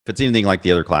If it's anything like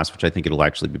the other class, which I think it'll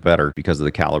actually be better because of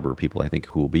the caliber of people I think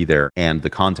who will be there and the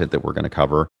content that we're going to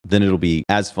cover, then it'll be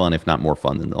as fun, if not more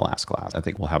fun than the last class. I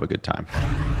think we'll have a good time.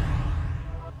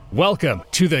 Welcome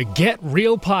to the Get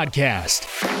Real Podcast,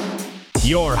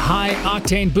 your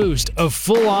high-octane boost of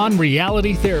full-on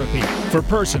reality therapy for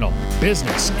personal,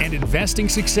 business, and investing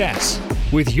success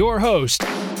with your host,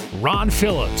 Ron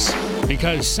Phillips,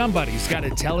 because somebody's got to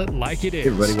tell it like it is.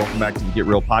 Hey everybody, welcome back to the Get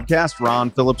Real Podcast.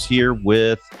 Ron Phillips here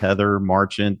with Heather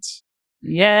Marchant.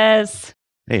 Yes.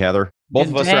 Hey, Heather. Both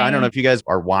Good of us day. are, I don't know if you guys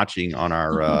are watching on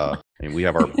our, we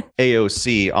have our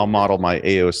AOC. I'll model my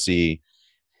AOC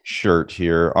shirt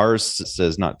here. Ours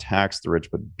says not tax the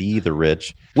rich, but be the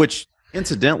rich, which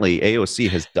incidentally AOC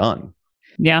has done.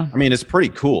 Yeah. I mean, it's pretty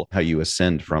cool how you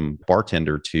ascend from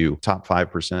bartender to top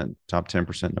 5%, top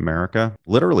 10% in America,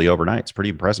 literally overnight. It's pretty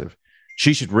impressive.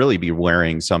 She should really be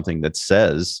wearing something that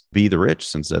says be the rich,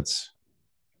 since that's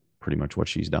pretty much what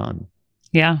she's done.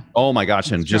 Yeah. Oh my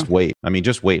gosh. And just wait. I mean,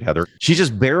 just wait, Heather. She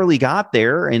just barely got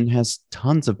there and has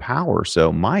tons of power.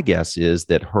 So my guess is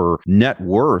that her net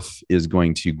worth is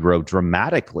going to grow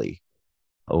dramatically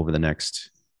over the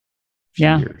next few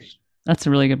years. That's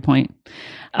a really good point.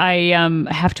 I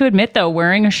have to admit, though,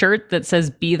 wearing a shirt that says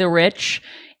be the rich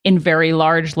in very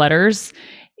large letters,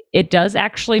 it does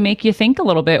actually make you think a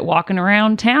little bit walking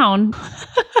around town.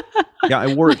 Yeah,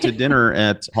 I wore it to dinner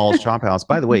at Hall's Chop House.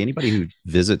 By the way, anybody who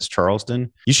visits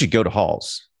Charleston, you should go to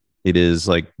Hall's. It is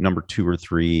like number 2 or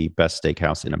 3 best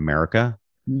steakhouse in America.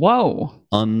 Whoa.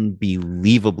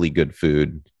 Unbelievably good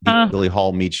food. Billy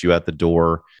Hall meets you at the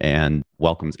door and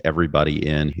welcomes everybody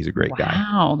in. He's a great guy.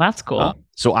 Wow, that's cool.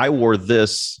 So I wore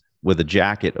this with a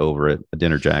jacket over it, a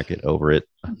dinner jacket over it.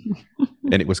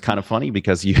 And it was kind of funny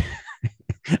because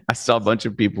I saw a bunch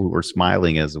of people who were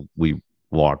smiling as we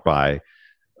walked by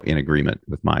in agreement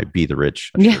with my Be the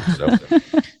Rich shirt. Yeah. So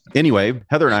anyway,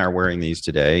 Heather and I are wearing these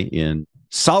today in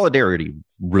solidarity,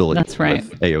 really. That's right.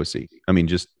 With AOC. I mean,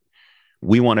 just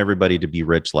we want everybody to be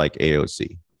rich like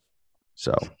AOC.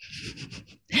 So,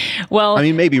 well, I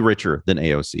mean, maybe richer than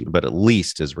AOC, but at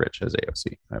least as rich as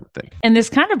AOC, I would think. and this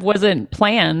kind of wasn't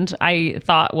planned. I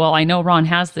thought, well, I know Ron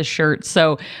has this shirt.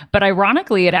 So, but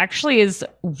ironically, it actually is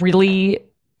really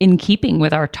in keeping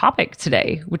with our topic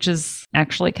today, which is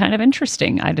actually kind of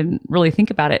interesting. I didn't really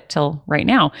think about it till right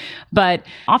now. But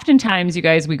oftentimes, you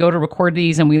guys, we go to record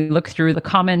these and we look through the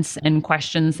comments and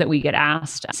questions that we get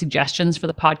asked, suggestions for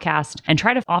the podcast, and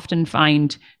try to often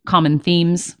find common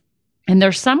themes. And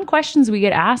there's some questions we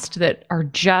get asked that are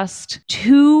just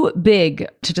too big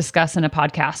to discuss in a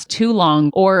podcast, too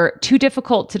long, or too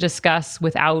difficult to discuss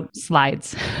without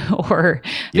slides or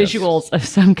visuals of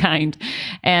some kind.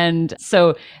 And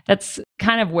so that's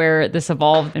kind of where this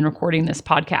evolved in recording this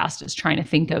podcast, is trying to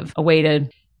think of a way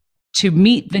to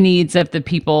meet the needs of the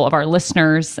people, of our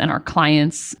listeners and our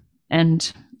clients,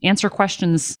 and answer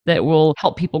questions that will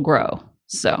help people grow.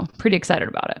 So pretty excited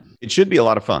about it. It should be a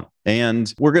lot of fun.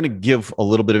 And we're going to give a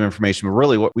little bit of information, but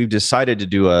really what we've decided to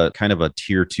do a kind of a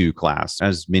tier 2 class.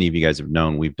 As many of you guys have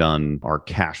known, we've done our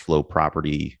cash flow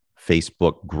property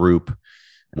Facebook group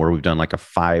where we've done like a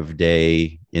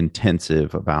 5-day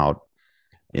intensive about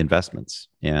investments.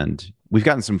 And we've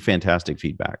gotten some fantastic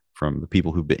feedback from the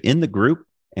people who've been in the group.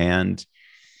 And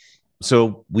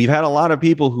so we've had a lot of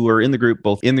people who are in the group,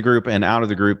 both in the group and out of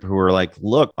the group, who are like,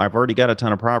 look, I've already got a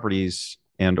ton of properties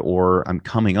or I'm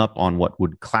coming up on what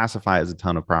would classify as a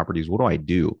ton of properties. What do I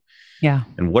do? Yeah.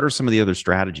 And what are some of the other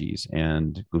strategies?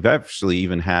 And we've actually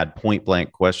even had point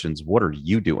blank questions. What are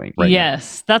you doing right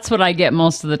Yes, that's what I get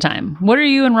most of the time. What are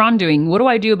you and Ron doing? What do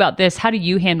I do about this? How do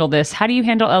you handle this? How do you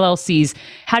handle LLCs?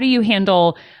 How do you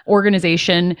handle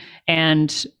organization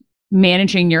and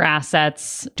managing your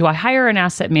assets? Do I hire an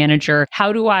asset manager?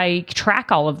 How do I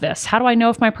track all of this? How do I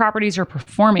know if my properties are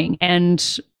performing?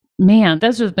 And man,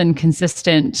 those have been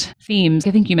consistent themes.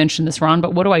 I think you mentioned this, Ron,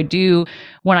 but what do I do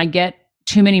when I get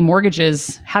too many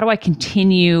mortgages? How do I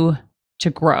continue to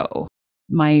grow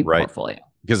my portfolio?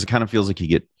 Because it kind of feels like you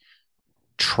get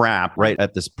trapped right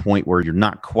at this point where you're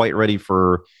not quite ready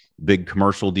for big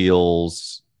commercial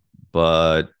deals,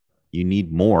 but you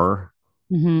need more.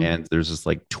 Mm-hmm. And there's this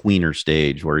like tweener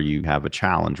stage where you have a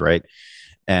challenge, right?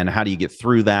 And how do you get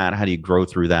through that? How do you grow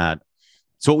through that?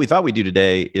 So what we thought we'd do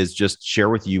today is just share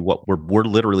with you what we're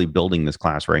literally building this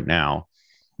class right now.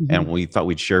 Mm-hmm. And we thought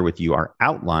we'd share with you our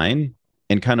outline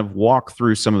and kind of walk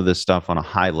through some of this stuff on a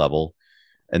high level.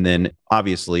 And then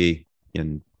obviously,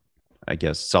 I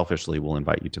guess selfishly, we'll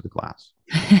invite you to the class.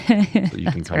 So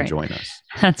you can come join us.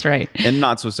 That's right. And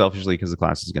not so selfishly, because the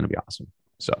class is going to be awesome.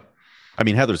 So, I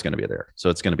mean, Heather's going to be there. So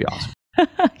it's going to be awesome.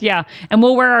 Yeah. And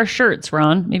we'll wear our shirts,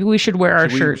 Ron. Maybe we should wear our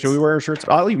shirts. Should we wear our shirts?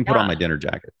 I'll even put on my dinner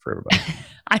jacket for everybody.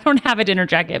 I don't have a dinner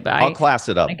jacket, but I'll class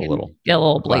it up a little. Get a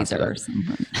little blazer or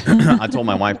something. I told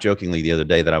my wife jokingly the other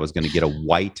day that I was going to get a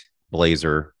white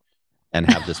blazer and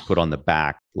have this put on the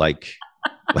back like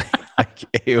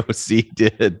AOC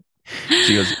did.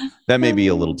 She goes, that may be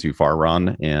a little too far,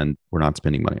 Ron, and we're not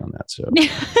spending money on that. So I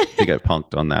think I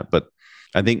punked on that. But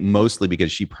I think mostly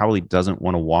because she probably doesn't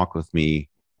want to walk with me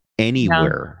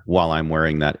anywhere while I'm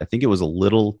wearing that. I think it was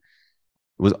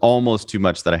almost too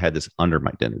much that I had this under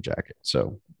my dinner jacket.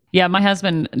 So yeah, my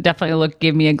husband definitely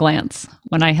gave me a glance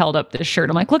when I held up this shirt.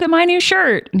 I'm like, look at my new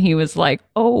shirt. And he was like,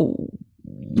 oh,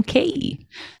 okay.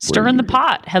 Stir in the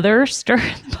pot, Heather, stir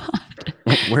in the pot.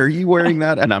 Where are you wearing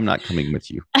that? And I'm not coming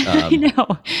with you. I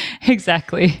know,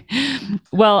 exactly.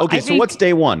 Well, okay. So what's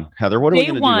day one, Heather? What are we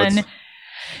going to do?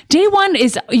 Day one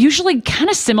is usually kind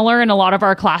of similar in a lot of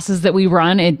our classes that we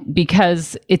run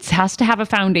because it has to have a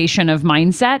foundation of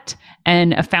mindset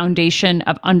and a foundation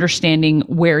of understanding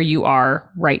where you are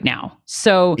right now.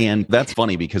 And that's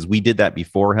funny because we did that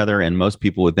before, Heather, and most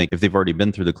people would think if they've already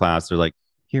been through the class, they're like,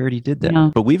 he already did that.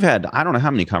 Yeah. But we've had, I don't know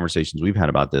how many conversations we've had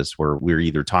about this where we're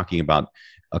either talking about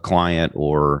a client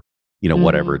or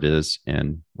whatever it is.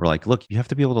 And we're like, look, you have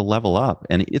to be able to level up.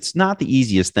 And it's not the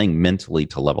easiest thing mentally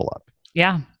to level up.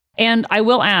 Yeah. And I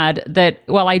will add that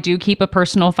while I do keep a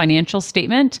personal financial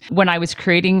statement, when I was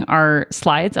creating our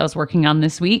slides I was working on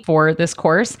this week for this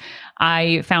course,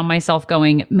 I found myself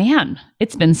going, man,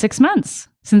 it's been 6 months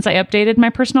since I updated my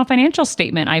personal financial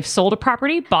statement. I've sold a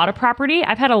property, bought a property.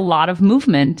 I've had a lot of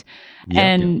movement.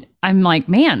 I'm like,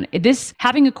 man,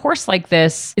 having a course like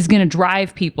this is going to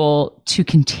drive people to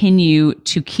continue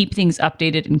to keep things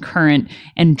updated and current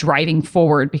and driving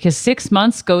forward because 6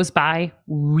 months goes by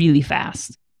really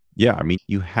fast. Yeah. I mean,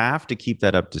 you have to keep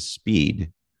that up to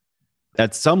speed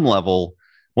at some level.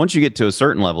 Once you get to a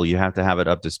certain level, you have to have it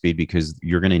up to speed because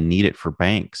you're going to need it for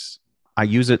banks. I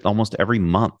use it almost every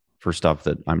month for stuff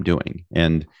that I'm doing,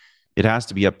 and it has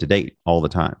to be up to date all the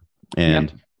time.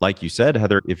 And like you said,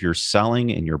 Heather, if you're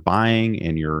selling and you're buying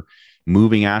and you're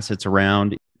moving assets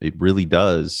around, it really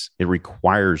does. It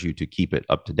requires you to keep it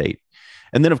up to date.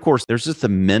 And then, of course, there's just the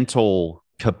mental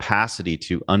capacity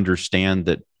to understand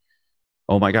that,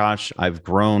 oh my gosh, I've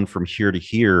grown from here to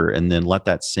here, and then let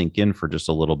that sink in for just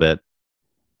a little bit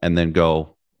and then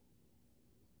go,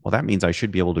 well, that means I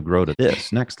should be able to grow to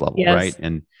this next level, right?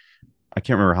 And I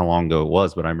can't remember how long ago it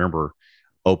was, but I remember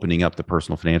opening up the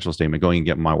personal financial statement, going and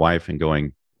getting my wife and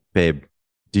going, babe,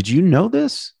 did you know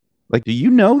this? Like, do you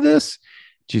know this?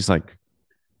 She's like,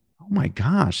 oh my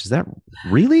gosh, is that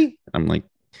really? I'm like,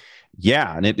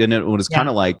 yeah. And it was kind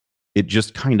of like, it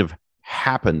just kind of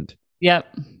happened.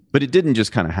 Yep. But it didn't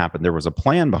just kind of happen. There was a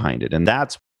plan behind it. And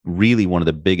that's really one of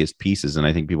the biggest pieces. And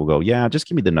I think people go, yeah, just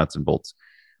give me the nuts and bolts.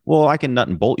 Well, I can nut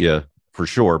and bolt you for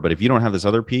sure. But if you don't have this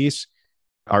other piece,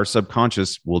 our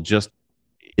subconscious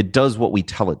it does what we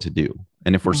tell it to do.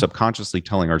 And if we're subconsciously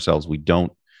telling ourselves we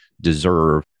don't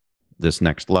deserve this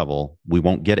next level, we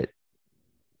won't get it.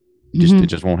 It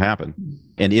just won't happen.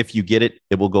 And if you get it,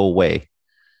 it will go away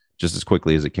just as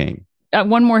quickly as it came.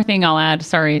 One more thing I'll add.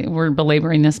 Sorry, we're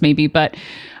belaboring this maybe, but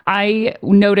I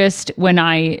noticed when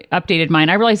I updated mine,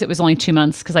 I realized it was only 2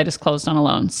 months because I just closed on a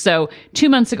loan. So 2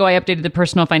 months ago, I updated the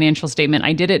personal financial statement.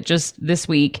 I did it just this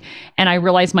week and I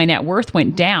realized my net worth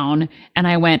went down and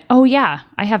I went, oh yeah,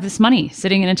 I have this money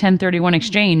sitting in a 1031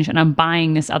 exchange and I'm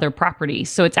buying this other property.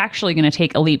 So it's actually going to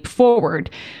take a leap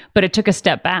forward, but it took a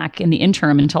step back in the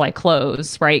interim until I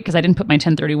close, right? Because I didn't put my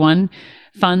 1031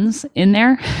 funds in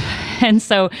there. And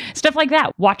so stuff like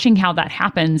that, watching how that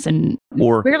happens and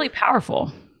really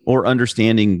powerful. Or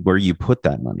understanding where you put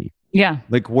that money. Yeah.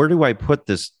 Like, where do I put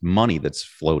this money that's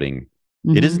floating?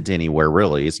 It isn't anywhere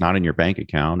really. It's not in your bank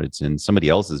account. It's in somebody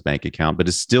else's bank account, but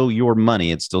it's still your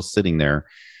money. It's still sitting there.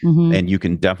 And you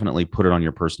can definitely put it on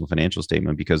your personal financial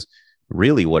statement because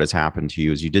really what has happened to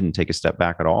you is you didn't take a step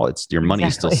back at all. It's your money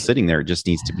is still sitting there. It just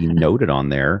needs to be noted on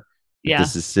there. Yeah.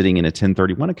 This is sitting in a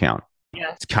 1031 account.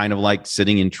 Yeah. It's kind of like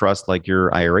sitting in trust like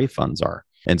your IRA funds are.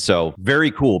 And so very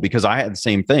cool because I had the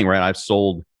same thing, right? I've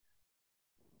sold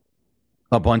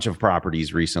a bunch of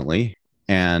properties recently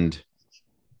and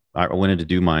I went in to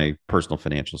do my personal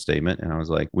financial statement and I was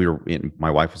like,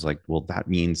 my wife was like, well, that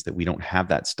means that we don't have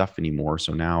that stuff anymore.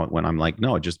 So now when I'm like,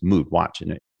 no, it just moved, watch.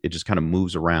 And it just kind of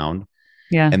moves around.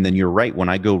 Yeah. And then you're right. When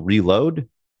I go reload,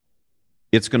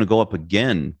 it's going to go up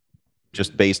again,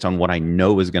 just based on what I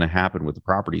know is going to happen with the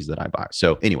properties that I buy.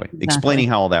 So anyway, explaining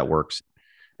how all that works.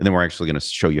 And then we're actually going to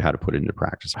show you how to put it into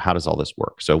practice. How does all this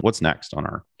work? So what's next on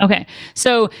our... Okay.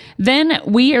 So then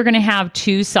we are going to have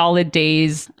 2 solid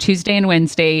days, Tuesday and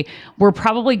Wednesday. We're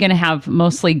probably going to have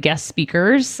mostly guest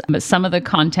speakers, but some of the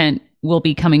content will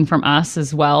be coming from us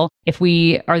as well if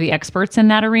we are the experts in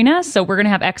that arena. So we're going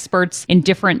to have experts in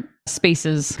different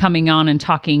spaces coming on and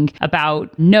talking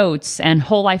about notes and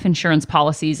whole life insurance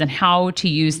policies and how to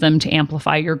use them to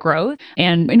amplify your growth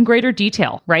and in greater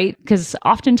detail, right? Because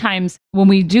oftentimes when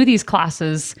we do these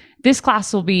classes, this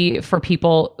class will be for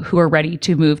people who are ready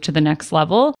to move to the next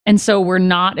level. And so we're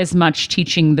not as much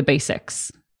teaching the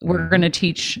basics. We're going to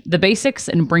teach the basics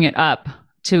and bring it up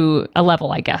to a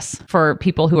level, I guess, for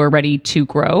people who are ready to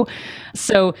grow.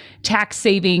 So tax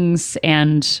savings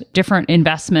and different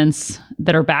investments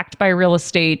that are backed by real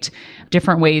estate,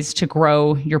 different ways to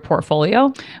grow your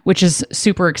portfolio, which is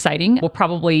super exciting. We'll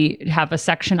probably have a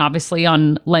section, obviously,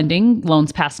 on lending,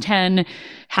 loans past 10,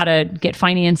 how to get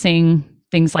financing,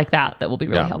 things like that will be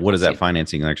really helpful. What does that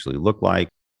financing actually look like?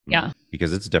 Yeah.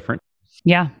 Because it's different.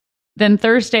 Yeah. Then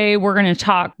Thursday, we're going to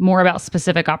talk more about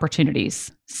specific opportunities.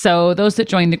 So those that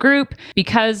join the group,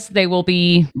 because they will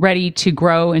be ready to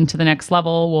grow into the next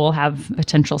level, will have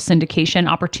potential syndication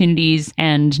opportunities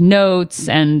and notes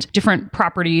and different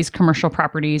properties, commercial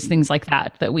properties, things like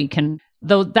that we can,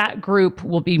 though that group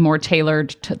will be more tailored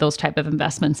to those type of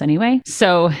investments anyway.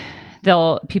 So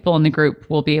people in the group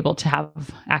will be able to have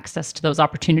access to those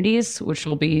opportunities, which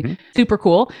will be super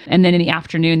cool. And then in the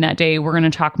afternoon that day, we're going to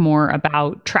talk more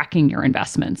about tracking your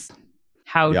investments.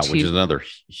 Which is another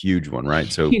huge one,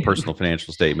 right? So personal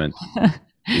financial statement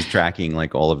is tracking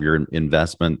like all of your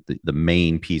investment, the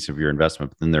main piece of your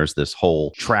investment. But then there's this whole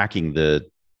tracking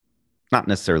not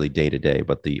necessarily day to day,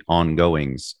 but the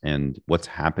ongoings and what's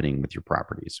happening with your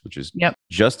properties, which is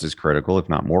just as critical, if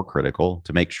not more critical,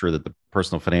 to make sure that the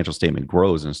personal financial statement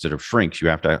grows instead of shrinks. You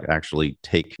have to actually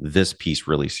take this piece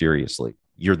really seriously.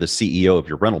 You're the CEO of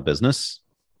your rental business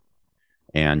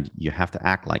and you have to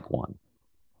act like one.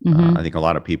 I think a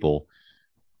lot of people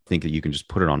think that you can just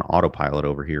put it on autopilot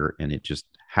over here and it just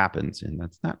happens. And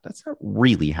that's not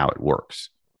really how it works.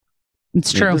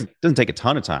 It's true. It doesn't take a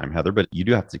ton of time, Heather, but you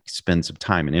do have to spend some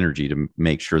time and energy to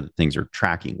make sure that things are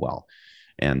tracking well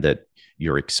and that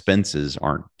your expenses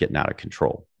aren't getting out of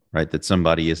control, right? That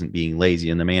somebody isn't being lazy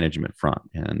in the management front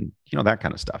and, that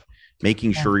kind of stuff.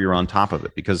 Making sure you're on top of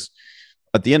it, because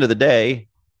at the end of the day,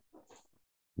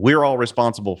 we're all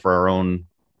responsible for our own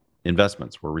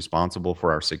investments. We're responsible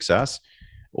for our success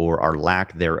or our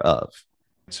lack thereof.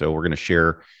 So we're going to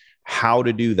share how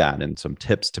to do that and some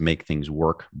tips to make things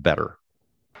work better.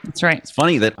 That's right. It's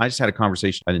funny that I just had a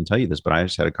conversation. I didn't tell you this, but I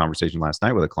just had a conversation last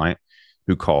night with a client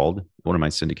who called, one of my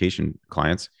syndication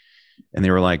clients, and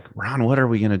they were like, Ron, what are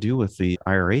we going to do with the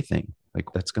IRA thing? Like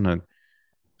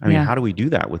how do we do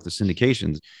that with the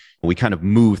syndications? We kind of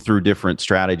moved through different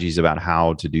strategies about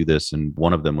how to do this. And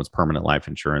one of them was permanent life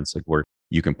insurance, like where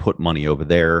you can put money over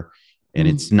there and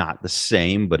it's not the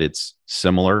same, but it's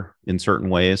similar in certain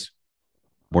ways,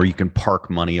 where you can park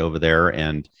money over there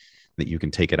and that you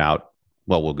can take it out.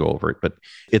 Well, we'll go over it, but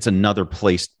it's another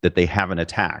place that they haven't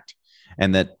attacked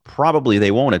and that probably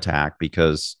they won't attack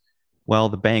because, well,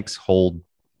 the banks hold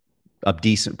a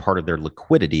decent part of their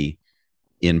liquidity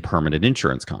in permanent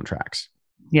insurance contracts.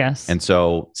 Yes. And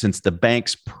so since the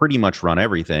banks pretty much run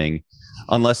everything,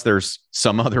 unless there's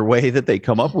some other way that they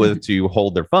come up with to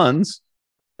hold their funds,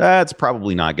 that's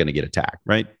probably not going to get attacked,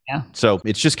 right? Yeah. So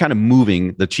it's just kind of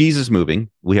moving. The cheese is moving.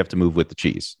 We have to move with the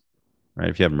cheese, right?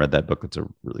 If you haven't read that book, it's a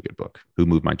really good book. Who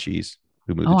Moved My Cheese?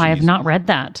 Who Moved the Cheese? I have not read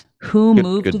that. Who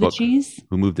Moved the Cheese?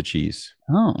 Who Moved the Cheese?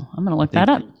 Oh, I'm going to look that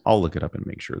up. I'll look it up and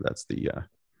make sure that's the...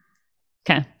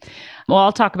 Okay. Well,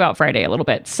 I'll talk about Friday a little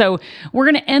bit. So we're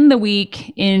going to end the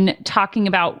week in talking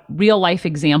about real life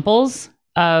examples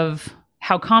of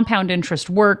how compound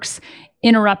interest works,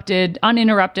 uninterrupted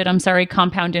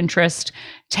compound interest,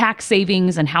 tax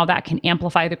savings, and how that can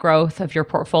amplify the growth of your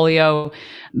portfolio.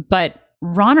 But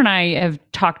Ron and I have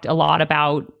talked a lot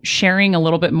about sharing a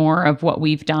little bit more of what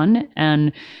we've done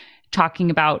and talking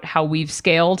about how we've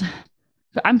scaled.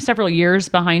 I'm several years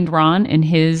behind Ron in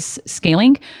his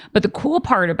scaling, but the cool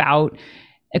part about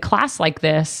a class like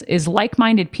this is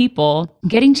like-minded people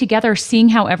getting together, seeing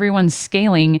how everyone's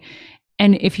scaling.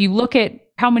 And if you look at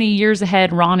how many years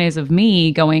ahead Ron is of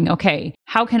me, going, okay,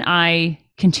 how can I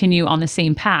continue on the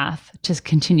same path to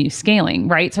continue scaling,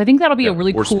 right? So I think that'll be a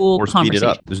really cool conversation. Speed it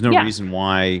up. There's no reason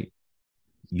why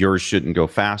yours shouldn't go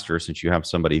faster since you have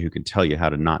somebody who can tell you how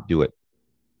to not do it,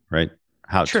 right?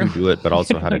 How to do it, but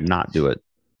also how to not do it.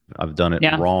 I've done it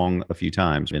wrong a few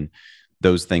times and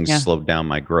those things slowed down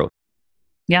my growth.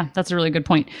 Yeah, that's a really good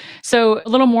point. So a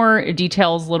little more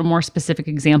details, a little more specific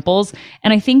examples.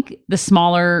 And I think the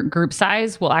smaller group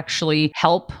size will actually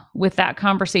help with that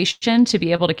conversation to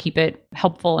be able to keep it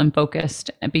helpful and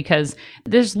focused, because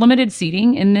there's limited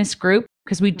seating in this group,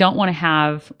 because we don't want to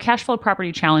have cash flow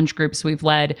property challenge groups we've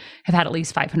led have had at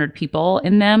least 500 people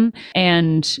in them.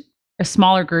 And a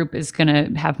smaller group is going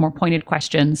to have more pointed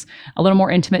questions, a little more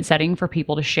intimate setting for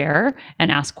people to share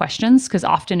and ask questions. Because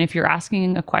often if you're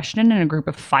asking a question in a group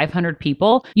of 500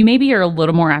 people, you maybe are a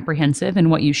little more apprehensive in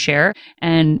what you share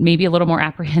and maybe a little more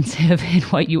apprehensive in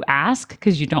what you ask,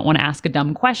 because you don't want to ask a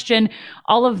dumb question.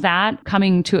 All of that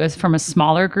coming to us from a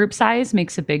smaller group size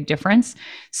makes a big difference.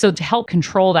 So to help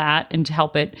control that and to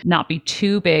help it not be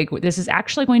too big, this is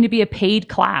actually going to be a paid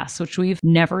class, which we've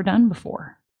never done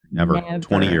before. Never.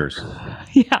 20 years.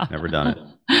 Yeah. Never done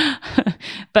it.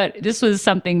 But this was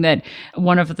something that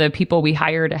one of the people we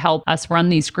hired to help us run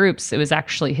these groups, it was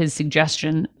actually his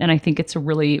suggestion. And I think it's a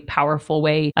really powerful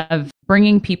way of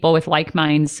bringing people with like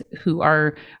minds who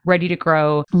are ready to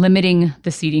grow, limiting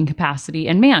the seating capacity.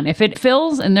 And man, if it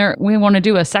fills and we want to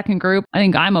do a second group, I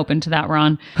think I'm open to that,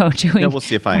 Ron. Yeah, we'll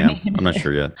see if I am. I'm not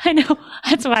sure yet. I know.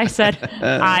 That's why I said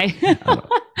I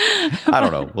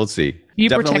don't know. We'll see. You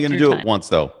definitely going to do time. It once,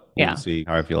 though. Yeah. We'll see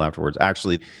how I feel afterwards.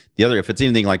 Actually, if it's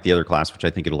anything like the other class, which I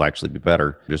think it'll actually be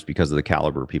better just because of the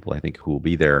caliber of people I think who will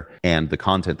be there and the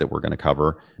content that we're going to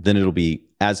cover, then it'll be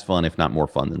as fun, if not more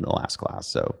fun than the last class.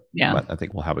 So yeah, I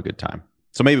think we'll have a good time.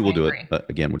 So maybe we'll do it. But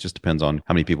again, it just depends on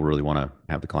how many people really want to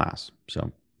have the class.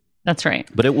 So that's right.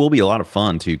 But it will be a lot of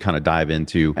fun to kind of dive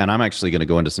into. And I'm actually going to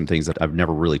go into some things that I've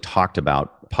never really talked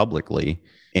about publicly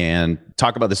and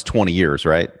talk about this 20 years,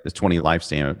 right? This 20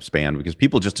 lifespan, because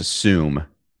people just assume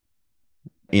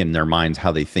in their minds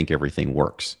how they think everything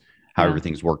works, how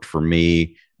everything's worked for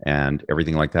me and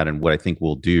everything like that. And what I think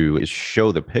we'll do is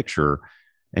show the picture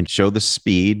and show the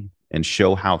speed and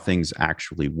show how things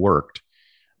actually worked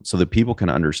so that people can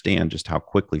understand just how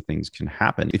quickly things can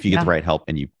happen if you get the right help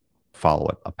and you follow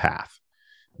a path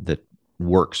that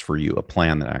works for you, a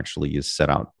plan that actually is set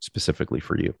out specifically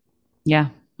for you. Yeah.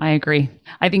 I agree.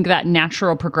 I think that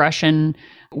natural progression,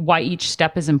 why each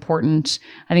step is important,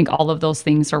 I think all of those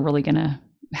things are really going to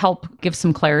help give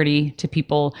some clarity to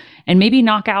people and maybe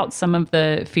knock out some of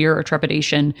the fear or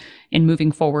trepidation in moving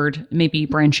forward, maybe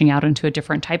branching out into a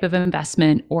different type of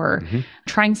investment or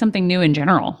trying something new in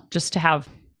general, just to have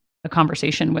a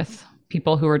conversation with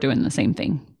people who are doing the same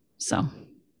thing. So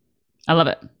I love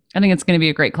it. I think it's going to be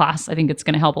a great class. I think it's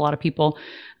going to help a lot of people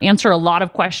answer a lot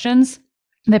of questions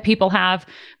that people have,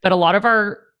 but a lot of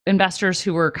our investors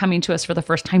who are coming to us for the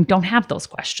first time don't have those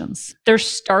questions. They're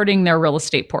starting their real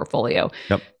estate portfolio.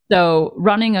 Yep. So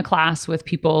running a class with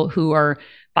people who are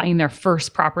buying their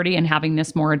first property and having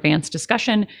this more advanced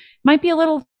discussion might be a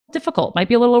little difficult, might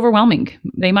be a little overwhelming.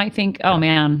 They might think, oh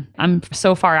man, I'm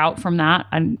so far out from that.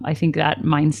 And I think that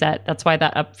mindset, that's why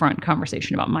that upfront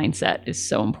conversation about mindset is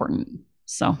so important.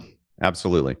 So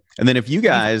absolutely. And then if you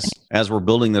guys, as we're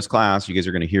building this class, you guys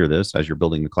are going to hear this as you're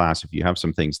building the class. If you have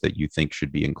some things that you think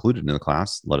should be included in the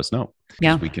class, let us know.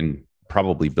 Yeah. We can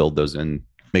probably build those and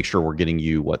make sure we're getting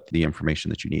you the information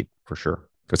that you need for sure.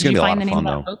 It's going to be a lot of fun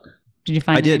though. Book? Did you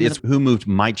find I did. It's Who Moved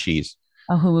My Cheese.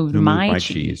 Oh, Who Moved My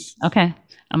Cheese. Okay.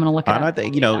 I'm going to look at it. And I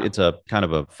think, it's a kind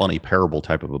of a funny parable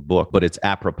type of a book, but it's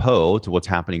apropos to what's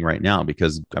happening right now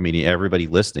because, everybody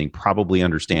listening probably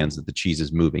understands that the cheese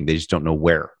is moving. They just don't know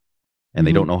where. And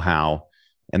they don't know how.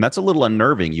 And that's a little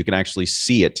unnerving. You can actually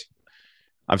see it.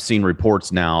 I've seen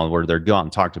reports now where they're going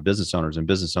and talk to business owners and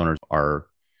business owners are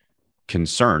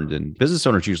concerned. And business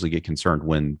owners usually get concerned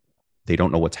when they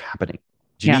don't know what's happening.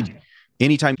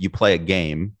 Anytime you play a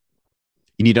game,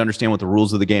 you need to understand what the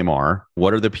rules of the game are.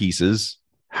 What are the pieces?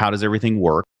 How does everything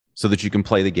work so that you can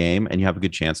play the game and you have a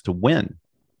good chance to win?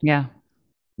 Yeah.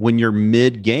 When you're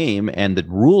mid-game and the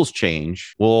rules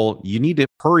change, well, you need to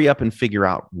hurry up and figure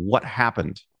out what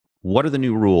happened. What are the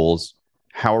new rules?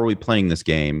 How are we playing this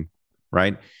game?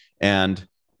 Right? And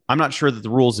I'm not sure that the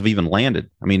rules have even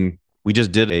landed. We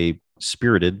just did I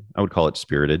would call it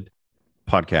spirited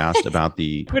podcast about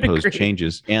the proposed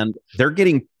changes. And they're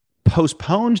getting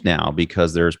postponed now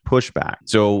because there's pushback.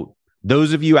 So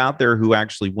those of you out there who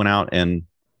actually went out and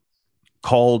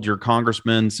called your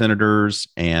congressmen, senators,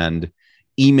 and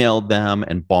emailed them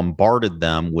and bombarded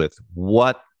them with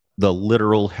what the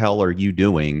literal hell are you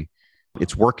doing?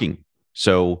 It's working.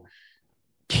 So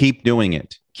keep doing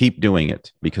it. Keep doing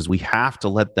it because we have to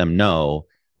let them know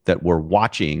that we're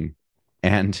watching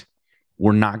and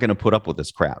we're not going to put up with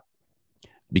this crap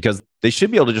because they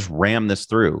should be able to just ram this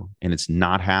through and it's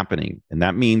not happening. And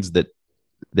that means that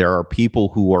there are people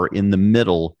who are in the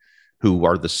middle who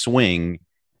are the swing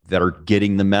that are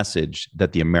getting the message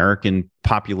that the American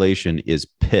population is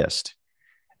pissed.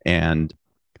 And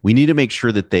we need to make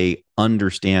sure that they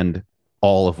understand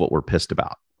all of what we're pissed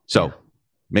about. So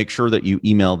make sure that you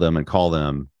email them and call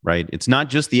them, right? It's not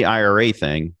just the IRA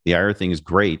thing. The IRA thing is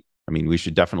great. I mean, we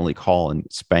should definitely call and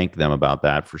spank them about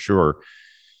that for sure.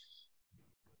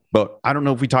 But I don't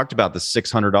know if we talked about the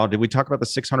 $600. Did we talk about the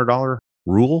 $600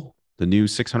 rule? The new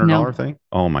 $600 thing?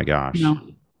 Oh my gosh. No.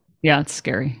 Yeah, it's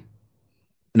scary.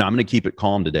 No, I'm going to keep it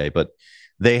calm today, but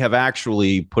they have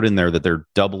actually put in there that they're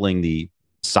doubling the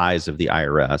size of the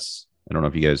IRS. I don't know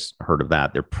if you guys heard of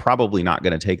that. They're probably not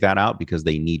going to take that out because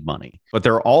they need money. But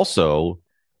they're also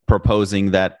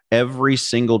proposing that every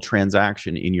single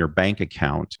transaction in your bank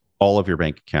account, all of your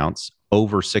bank accounts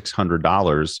over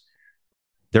 $600,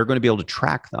 they're going to be able to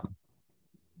track them,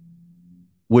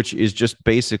 which is just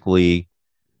basically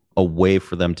a way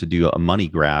for them to do a money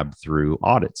grab through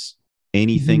audits.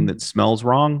 Anything that smells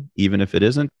wrong, even if it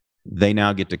isn't, they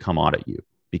now get to come audit you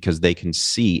because they can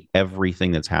see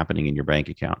everything that's happening in your bank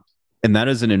account. And that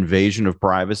is an invasion of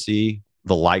privacy,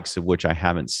 the likes of which I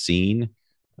haven't seen.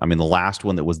 I mean, the last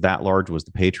one that was that large was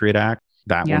the Patriot Act.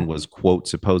 That one was, quote,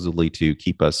 supposedly to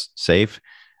keep us safe.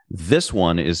 This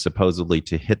one is supposedly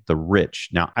to hit the rich.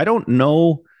 Now, I don't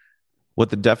know what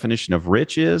the definition of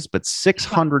rich is, but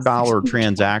 $600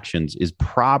 transactions is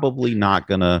probably not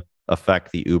going to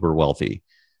affect the uber wealthy.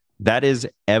 That is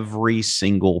every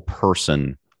single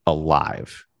person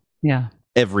alive. Yeah.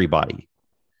 Everybody.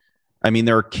 I mean,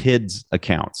 there are kids'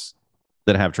 accounts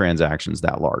that have transactions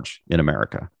that large in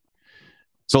America.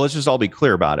 So let's just all be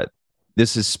clear about it.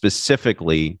 This is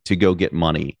specifically to go get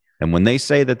money. And when they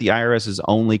say that the IRS is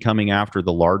only coming after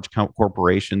the large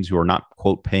corporations who are not,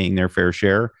 quote, paying their fair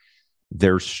share,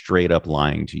 they're straight up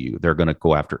lying to you. They're going to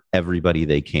go after everybody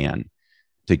they can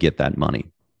to get that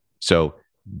money. So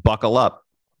buckle up,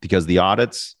 because the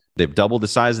audits, they've doubled the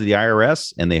size of the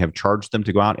IRS and they have charged them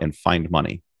to go out and find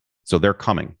money. So they're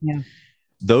coming. Yeah.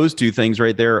 Those two things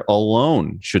right there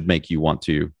alone should make you want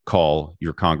to call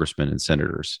your congressmen and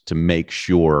senators to make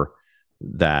sure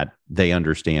that they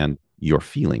understand your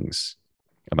feelings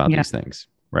about these things,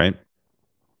 right?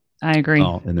 I agree.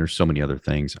 Oh, and there's so many other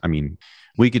things. I mean,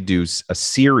 we could do a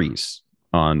series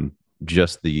on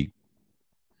just the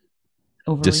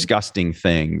disgusting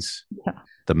things,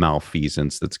 the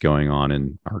malfeasance that's going on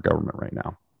in our government right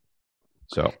now.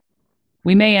 So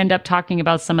we may end up talking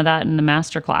about some of that in the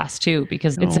masterclass too,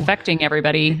 because it's affecting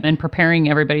everybody and preparing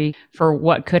everybody for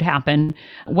what could happen.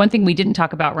 One thing we didn't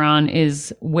talk about, Ron,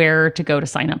 is where to go to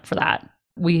sign up for that.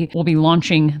 We will be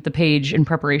launching the page in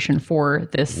preparation for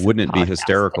this. Wouldn't it be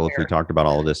hysterical if we talked about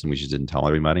all of this and we just didn't tell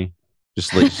everybody?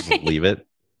 Just leave it.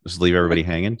 Just leave everybody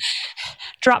hanging.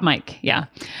 Drop mic. Yeah.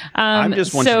 I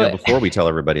just want you to know, before we tell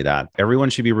everybody that, everyone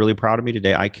should be really proud of me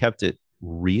today. I kept it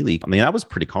that was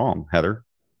pretty calm, Heather.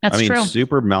 That's true.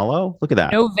 Super mellow. Look at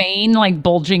that. No vein like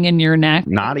bulging in your neck.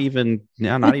 Not even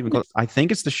close. I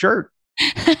think it's the shirt.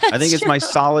 I think it's my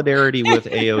solidarity with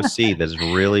AOC that's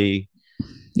really.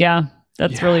 Yeah,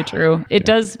 that's really true. It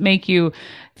does make you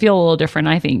feel a little different,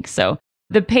 I think. So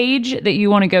the page that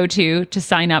you want to go to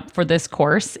sign up for this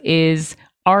course is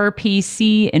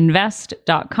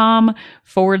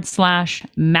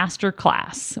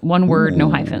rpcinvest.com/masterclass. One word, no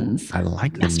hyphens. I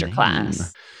like the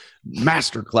masterclass.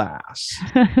 Masterclass.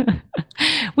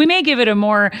 We may give it a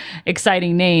more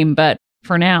exciting name, but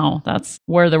for now, that's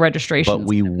where the registration. But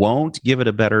we won't give it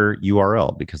a better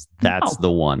URL because that's the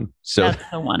one. So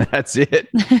that's the one. That's it.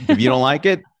 If you don't like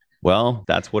it, well,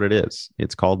 that's what it is.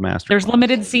 It's called Masterclass. There's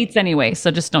limited seats anyway,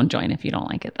 so just don't join if you don't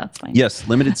like it. That's fine. Yes,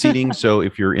 limited seating. So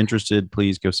if you're interested,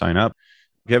 please go sign up.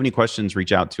 If you have any questions,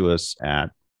 reach out to us at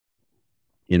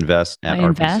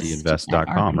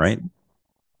invest@rpcinvest.com, right?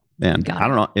 Man, I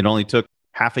don't know. It only took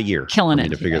half a year for me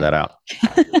to figure that out.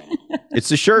 It's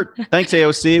the shirt. Thanks,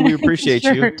 AOC. We appreciate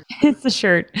you. It's the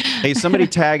shirt. Hey, somebody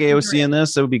tag AOC in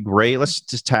this. That would be great. Let's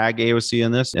just tag AOC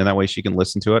in this, and that way she can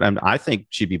listen to it. And I think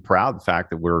she'd be proud of the fact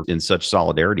that we're in such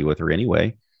solidarity with her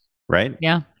anyway. Right?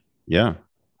 Yeah. Yeah,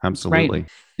 absolutely.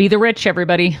 Right. Be the rich,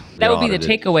 everybody. That would be the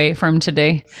takeaway from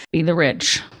today. Be the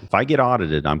rich. If I get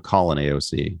audited, I'm calling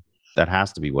AOC. That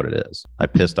has to be what it is. I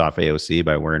pissed off AOC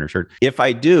by wearing her shirt. If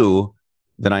I do,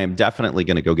 then I am definitely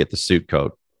going to go get the suit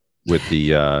coat with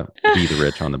the Be the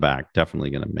Rich on the back.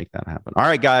 Definitely going to make that happen. All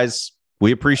right, guys.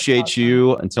 We appreciate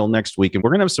you. Until next week. And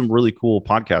we're going to have some really cool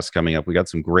podcasts coming up. We got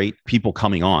some great people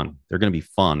coming on. They're going to be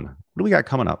fun. What do we got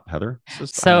coming up, Heather?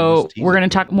 So we're going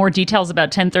to talk more details about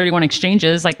 1031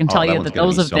 exchanges. I can tell you that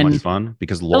those have been so much fun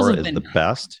because Laura is the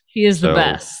best. She is the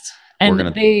best.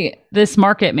 And this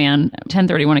market, man,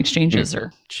 1031 exchanges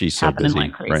are she's so busy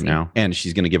like right now. And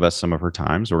she's going to give us some of her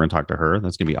time. So we're going to talk to her.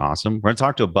 That's going to be awesome. We're going to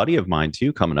talk to a buddy of mine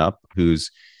too coming up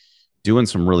who's doing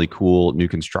some really cool new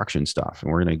construction stuff.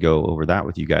 And we're going to go over that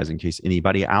with you guys in case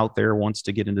anybody out there wants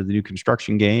to get into the new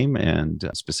construction game and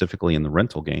specifically in the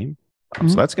rental game.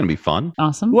 So that's going to be fun.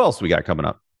 Awesome. Who else we got coming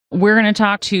up? We're going to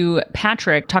talk to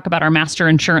Patrick, talk about our master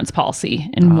insurance policy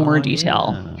in more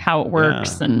detail, how it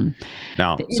works. And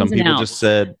now some people just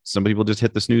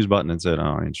hit the snooze button and said,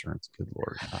 oh, insurance, good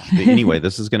Lord. Anyway,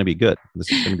 this is going to be good.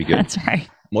 That's right.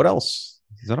 What else?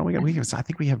 Is that all we got? I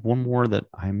think we have one more that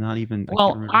I'm not even.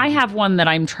 I have one that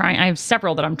I have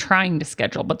several that I'm trying to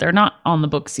schedule, but they're not on the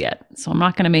books yet. So I'm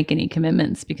not going to make any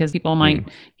commitments because people might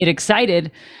get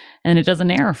excited and it doesn't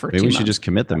air for 2 months. Maybe we should just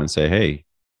commit them and say, hey,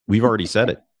 we've already said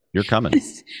it. You're coming.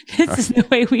 This is the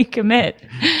way we commit.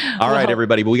 All right,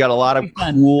 everybody. But we got a lot of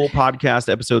cool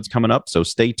podcast episodes coming up. So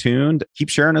stay tuned. Keep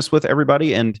sharing us with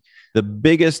everybody. And the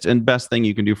biggest and best thing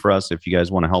you can do for us, if you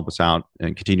guys want to help us out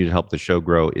and continue to help the show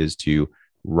grow, is to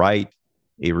write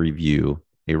a review,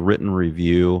 a written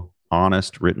review,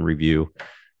 honest written review.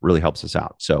 Really helps us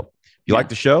out. So if you like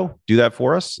the show, do that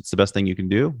for us. It's the best thing you can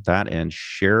do. That and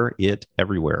share it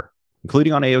everywhere,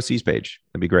 including on AOC's page.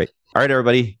 That'd be great. All right,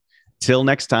 everybody. Till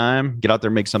next time, get out there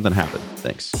and make something happen.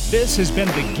 Thanks. This has been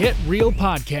the Get Real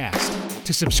Podcast.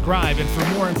 To subscribe and for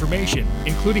more information,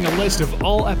 including a list of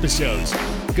all episodes,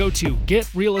 go to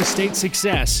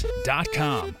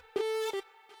getrealestatesuccess.com.